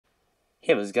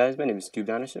Hey what's guys, my name is Cube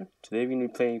Dinosaur. Today we're going to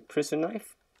be playing Prison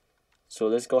Knife. So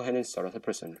let's go ahead and start off the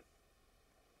prison.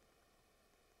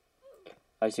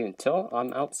 As you can tell,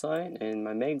 I'm outside and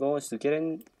my main goal is to get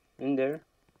in there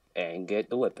and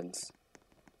get the weapons.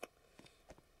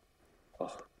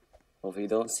 Oh, hopefully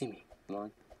they don't see me. Come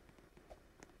on.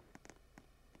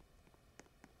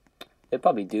 They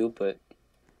probably do, but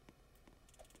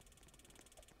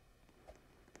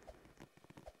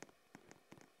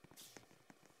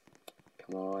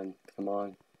come on, come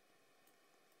on.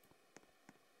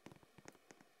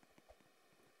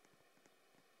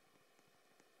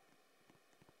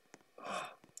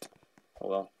 Oh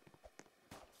well.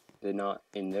 They're not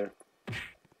in there.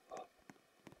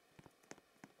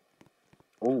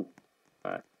 Oh,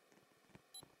 alright.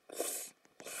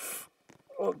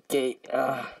 Okay,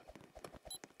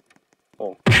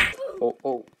 oh,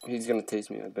 he's gonna taste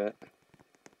me, I bet.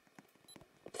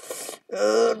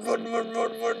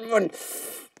 Run!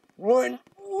 Run!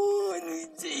 He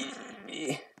tased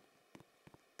me.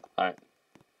 Alright,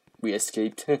 we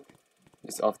escaped.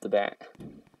 It's off the bat.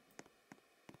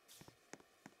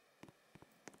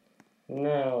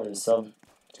 Now it's up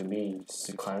to me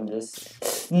to climb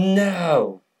this.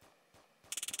 No!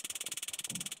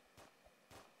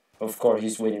 Of course,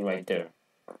 he's waiting right there.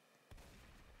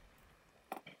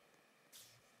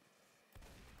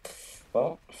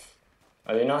 Well,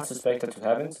 I did not suspect that to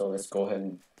happen, so let's go ahead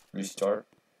and restart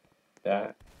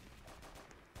that.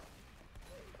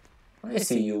 I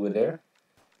see you over there.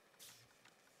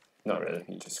 Not really,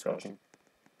 he's just crouching.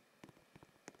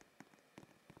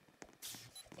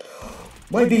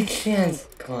 My big chance!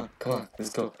 Come on,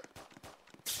 let's go.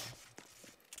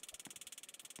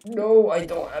 No, I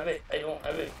don't have it.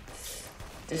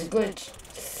 There's a glitch.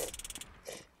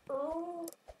 Oh.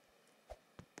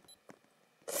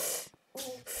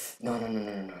 No. I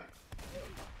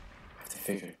have to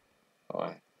figure it.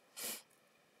 Alright.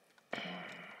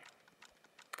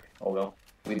 Oh well,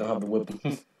 we don't have the weapon.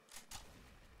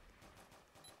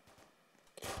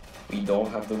 We don't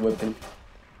have the weapon.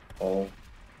 Oh.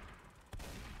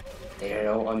 There,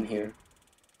 no, I'm here.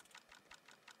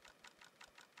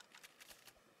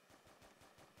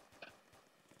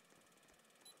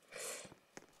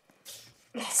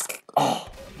 Let's go. Oh,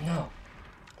 no.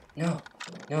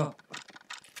 Nope.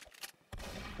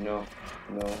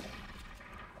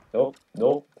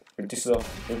 You're too slow.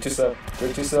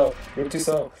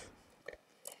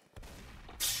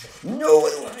 No, I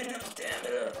don't have enough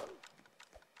stamina.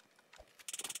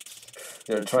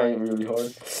 They're trying really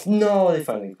hard. No, they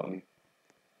finally got me.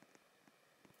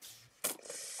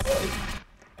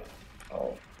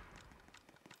 Oh.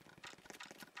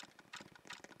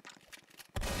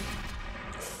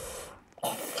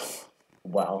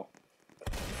 Wow.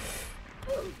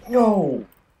 No!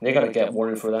 They gotta get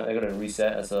warning for that. They gotta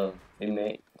reset as a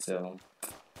inmate, so.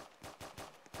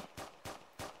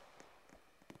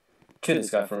 Shoot this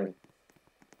guy for me.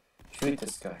 Shoot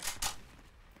this guy.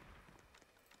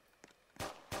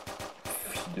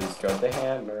 Just got the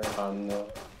hammer. I'm gonna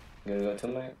go to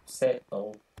my set.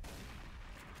 Oh.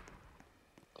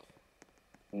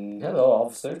 Hello,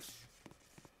 officer.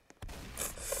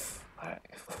 Alright.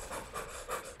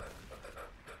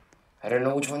 I don't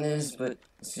know which one it is, but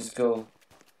let's just go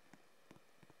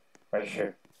right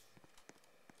here.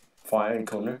 Fire and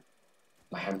corner.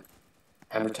 My hammer.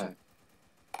 Hammer time.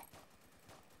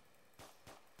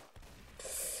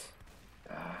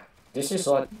 This is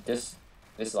like this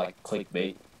is like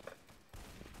clickbait.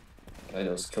 Like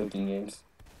those cooking games.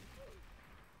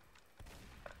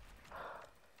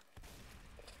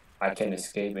 I can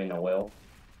escape in a well.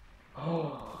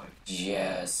 Oh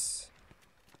yes.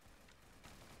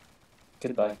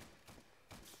 Goodbye.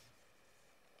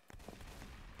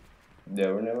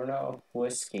 They will never know who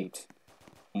escaped.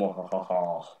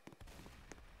 Mwahaha.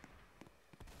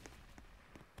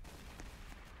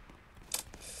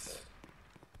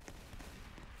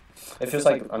 It feels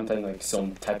like I'm playing like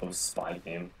some type of spy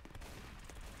game.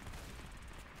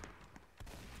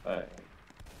 I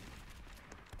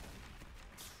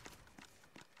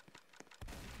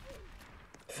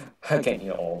can't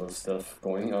hear all this stuff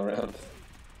going around.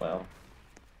 Wow.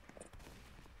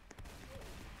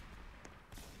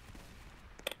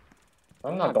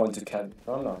 I'm not going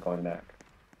back.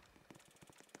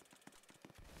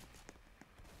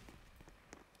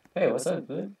 Hey, what's that,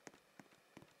 dude?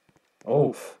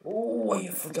 Oh, I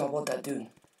forgot about that dude.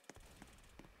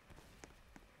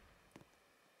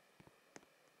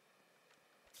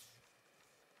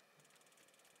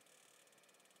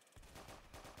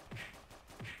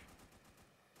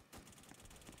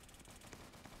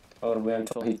 Oh, wait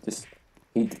until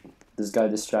this guy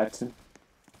distracts him.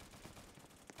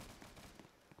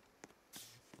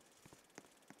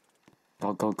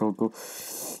 Go, go, go, go.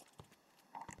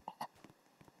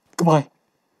 Goodbye.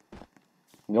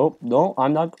 Nope, no,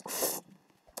 I'm not.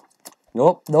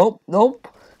 Nope, nope, nope.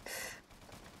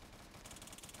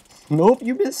 Nope,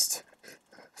 you missed.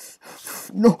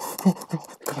 No, no,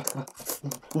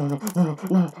 no, no, no,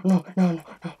 no, no, no, no,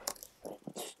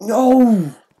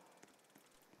 no.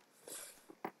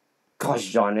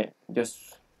 Gosh darn it,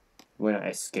 just when I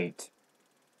escaped.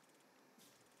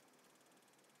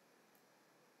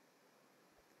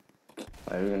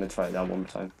 Alright, we're gonna try that one more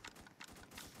time.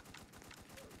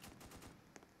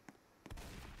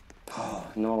 Oh,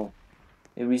 no.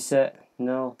 It reset?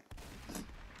 No.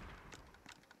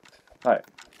 Alright.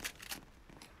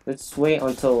 Let's wait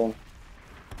until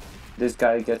this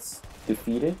guy gets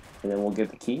defeated, and then we'll get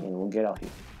the key, and we'll get out here.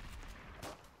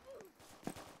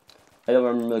 I don't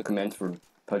remember the command for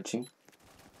punching.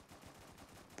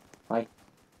 Hi.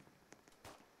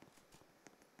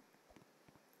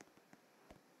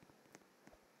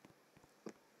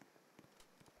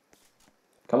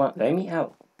 Come on, let me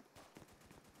out.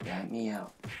 Let me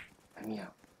out. Let me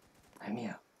out. Let me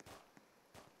out.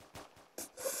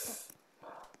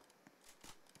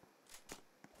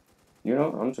 You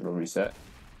know, I'm just gonna reset.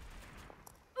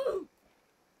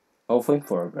 Hopefully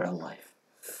for a better life.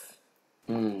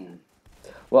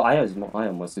 Well, I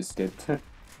almost escaped. Well,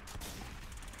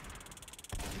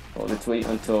 let's wait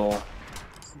until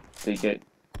they get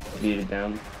beaten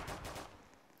down.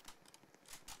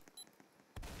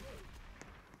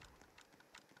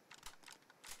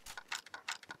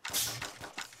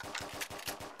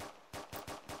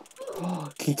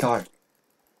 Oh, keycard.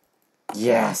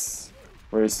 Yes!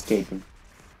 We're escaping.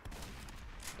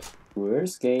 We're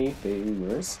escaping.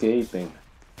 We're escaping.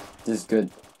 This is good.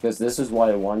 Because this is what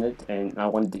I wanted. And I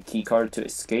wanted the keycard to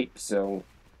escape. So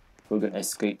we're gonna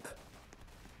escape.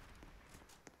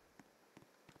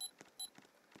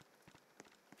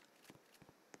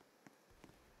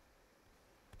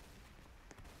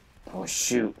 Oh,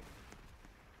 shoot.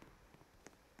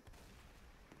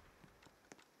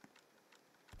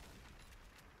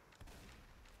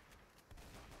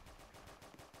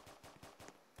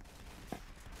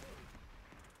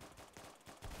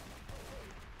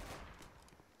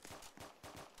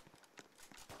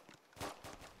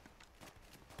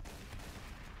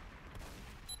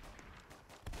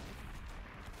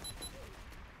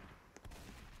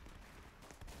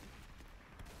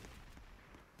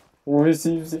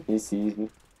 Receives it. He sees me.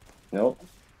 Nope.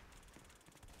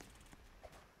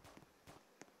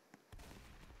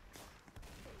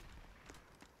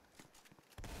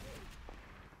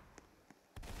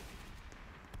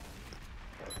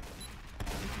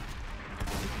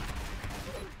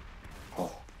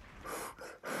 Oh.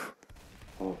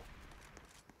 Oh.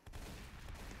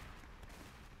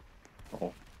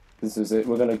 Oh. This is it.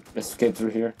 We're gonna escape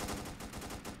through here.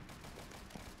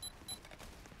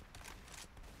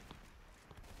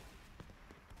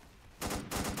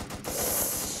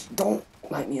 Don't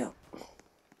light me up.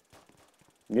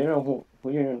 You know who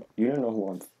you don't know who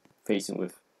I'm facing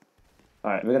with.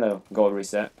 Alright, we're gonna go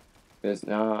reset. Because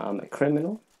now I'm a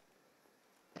criminal.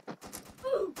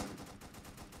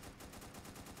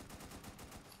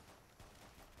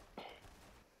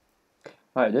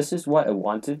 Alright, this is what I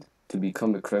wanted, to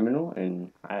become a criminal,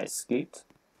 and I escaped.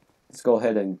 Let's go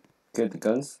ahead and get the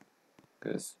guns.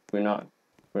 Because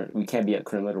we can't be a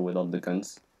criminal without the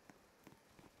guns.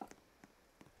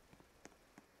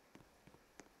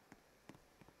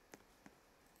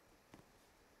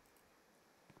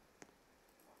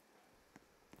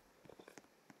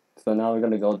 So now we're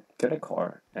gonna go get a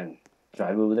car and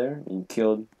drive over there and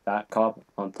kill that cop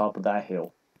on top of that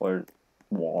hill or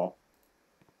wall.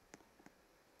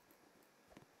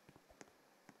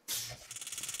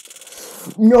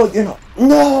 No, you know,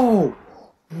 no!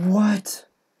 What?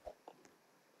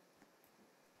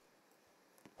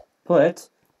 But,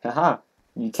 haha,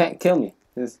 you can't kill me.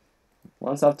 Because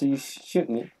once after you shoot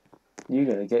me, you're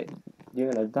gonna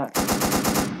die.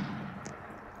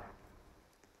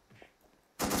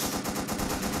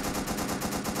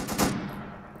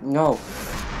 No.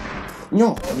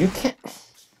 No, you can't.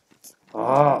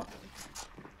 Ah.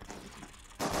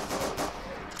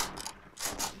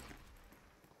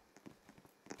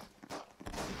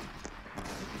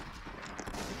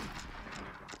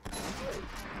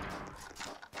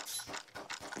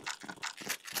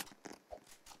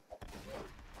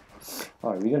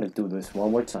 Alright, we're gonna do this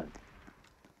one more time.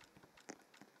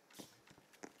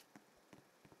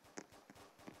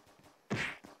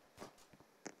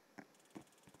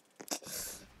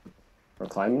 We're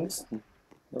climbing this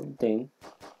little thing.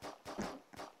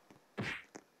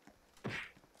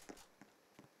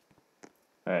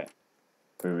 Alright.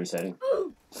 For resetting.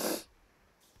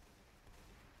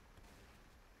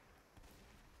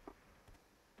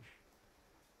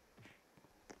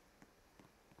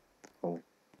 Oh.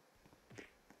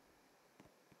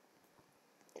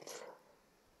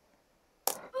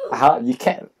 How you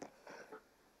can't.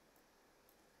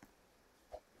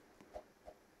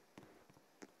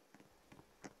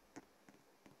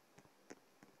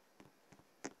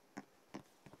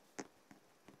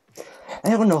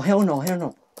 Hell no, hell no, hell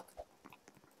no.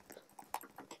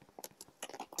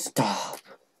 Stop.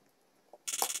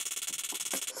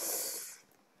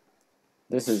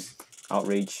 This is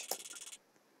outrage.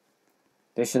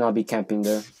 They should not be camping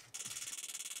there.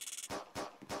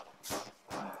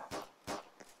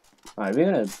 Alright, we're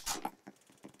gonna...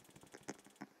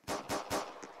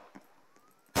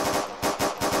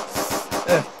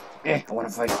 I wanna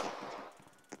fight.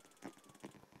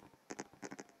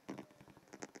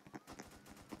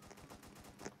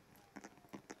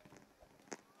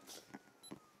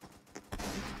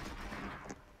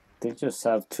 They just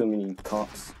have too many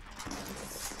cops.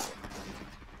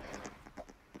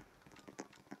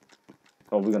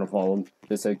 Oh, we're gonna follow him.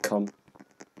 They said come.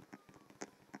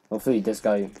 Hopefully this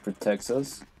guy protects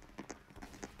us.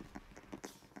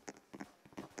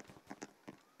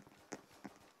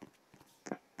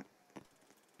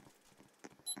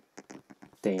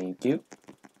 Thank you.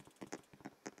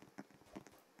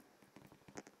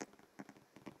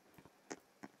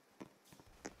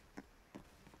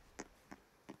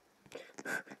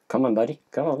 Come on, buddy.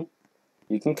 Come on.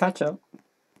 You can catch up.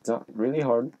 It's not really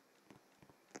hard.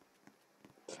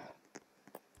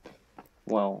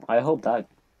 Well, I hope that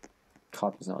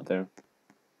cop is not there.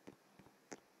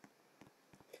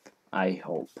 I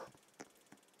hope.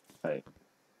 Right.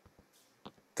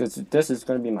 Because this is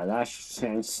going to be my last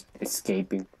chance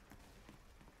escaping.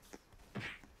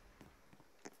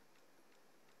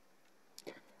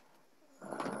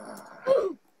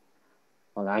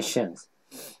 My last chance.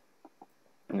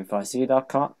 And if I see that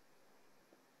cop,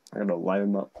 I'm gonna light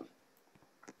him up.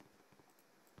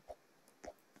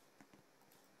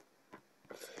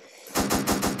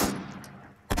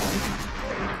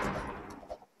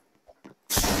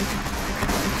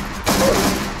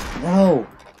 No!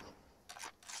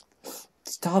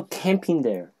 Stop camping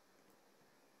there.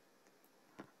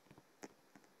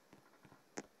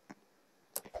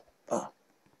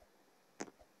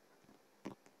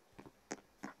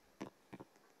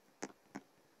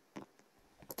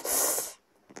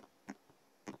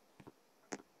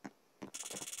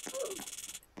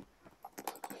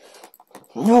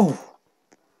 No!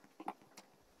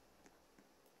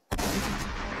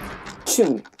 Shoot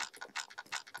me.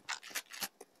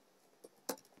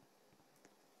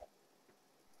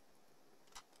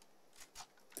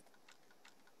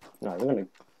 No, we're gonna...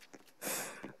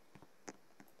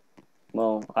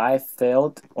 Well, I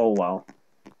failed. Oh, wow.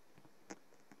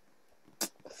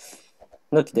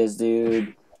 Look at this,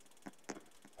 dude.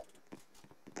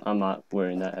 I'm not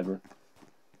wearing that ever.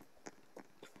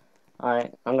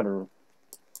 Alright, I'm gonna...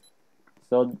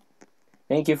 So,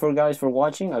 thank you guys for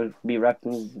watching. I'll be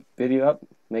wrapping this video up.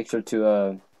 Make sure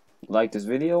to like this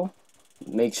video.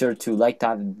 Make sure to like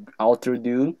that alter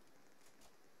dude,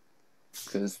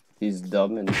 because he's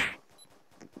dumb and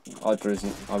alter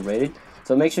isn't rated.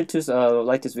 So make sure to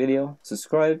like this video,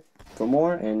 subscribe for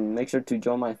more, and make sure to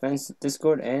join my friends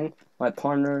Discord and my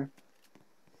partner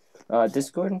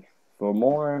Discord for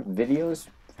more videos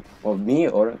of me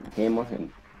or him or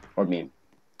him or me.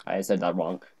 I said that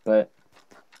wrong, but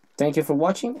thank you for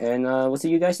watching, and we'll see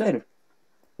you guys later.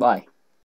 Bye.